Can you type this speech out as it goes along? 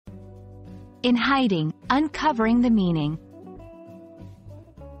In hiding, uncovering the meaning.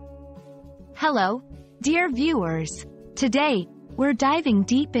 Hello, dear viewers. Today, we're diving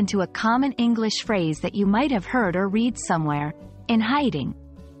deep into a common English phrase that you might have heard or read somewhere: in hiding.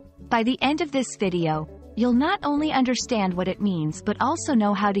 By the end of this video, you'll not only understand what it means but also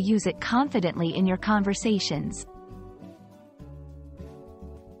know how to use it confidently in your conversations.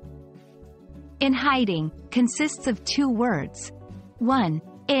 In hiding consists of two words. 1.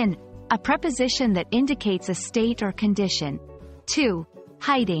 In, a preposition that indicates a state or condition. 2.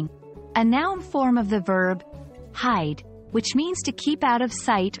 Hiding, a noun form of the verb hide, which means to keep out of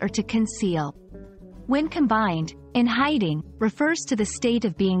sight or to conceal. When combined, in hiding refers to the state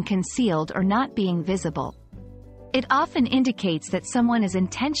of being concealed or not being visible. It often indicates that someone is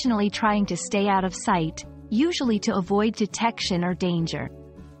intentionally trying to stay out of sight, usually to avoid detection or danger.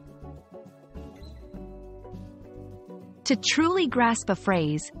 To truly grasp a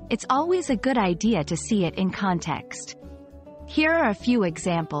phrase, it's always a good idea to see it in context. Here are a few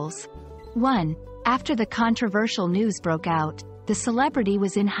examples. 1. After the controversial news broke out, the celebrity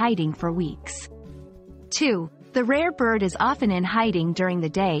was in hiding for weeks. 2. The rare bird is often in hiding during the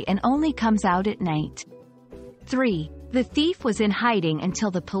day and only comes out at night. 3. The thief was in hiding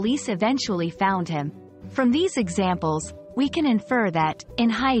until the police eventually found him. From these examples, we can infer that in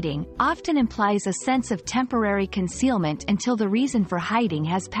hiding often implies a sense of temporary concealment until the reason for hiding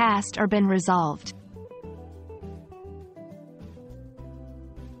has passed or been resolved.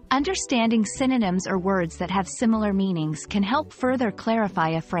 Understanding synonyms or words that have similar meanings can help further clarify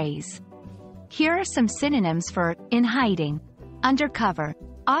a phrase. Here are some synonyms for in hiding. Undercover,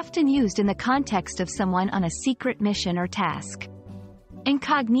 often used in the context of someone on a secret mission or task.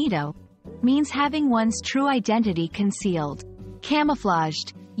 Incognito, means having one's true identity concealed.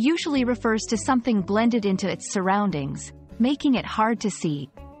 Camouflaged, usually refers to something blended into its surroundings, making it hard to see.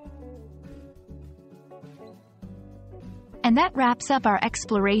 And that wraps up our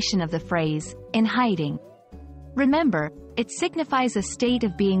exploration of the phrase, in hiding. Remember, it signifies a state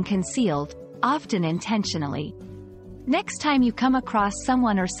of being concealed, often intentionally. Next time you come across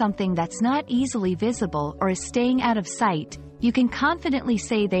someone or something that's not easily visible or is staying out of sight, you can confidently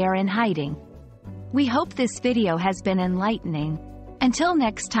say they are in hiding. We hope this video has been enlightening. Until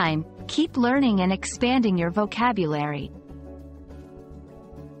next time, keep learning and expanding your vocabulary.